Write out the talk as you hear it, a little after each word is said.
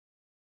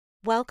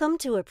Welcome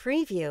to a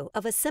preview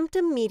of a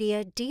Symptom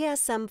Media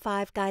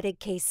DSM-5 guided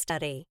case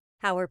study.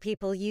 How are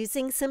people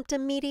using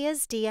Symptom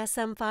Media's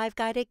DSM-5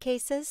 guided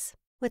cases?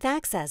 With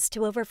access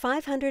to over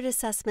 500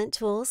 assessment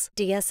tools,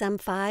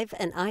 DSM-5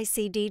 and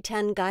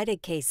ICD-10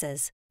 guided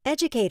cases,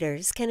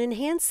 educators can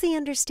enhance the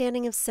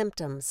understanding of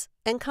symptoms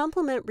and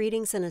complement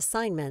readings and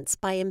assignments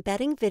by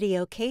embedding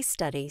video case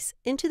studies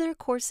into their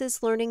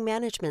course's learning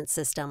management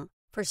system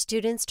for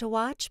students to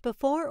watch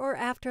before or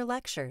after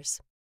lectures.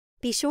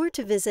 Be sure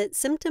to visit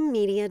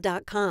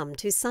symptommedia.com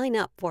to sign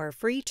up for a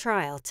free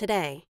trial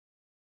today.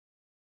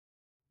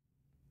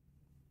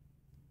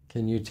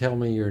 Can you tell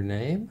me your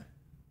name?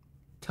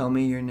 Tell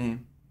me your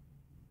name.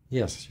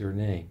 Yes, your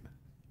name.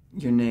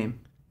 Your name.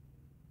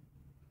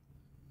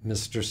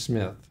 Mr.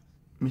 Smith.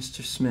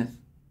 Mr. Smith.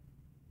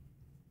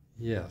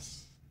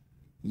 Yes.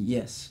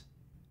 Yes.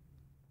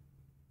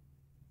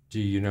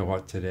 Do you know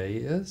what today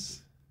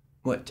is?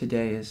 What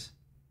today is?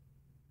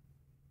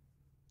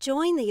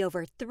 Join the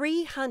over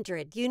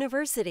 300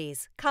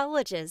 universities,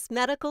 colleges,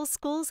 medical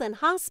schools, and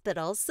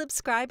hospitals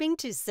subscribing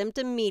to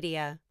Symptom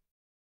Media.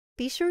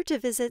 Be sure to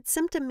visit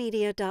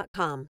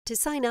symptommedia.com to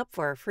sign up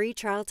for a free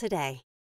trial today.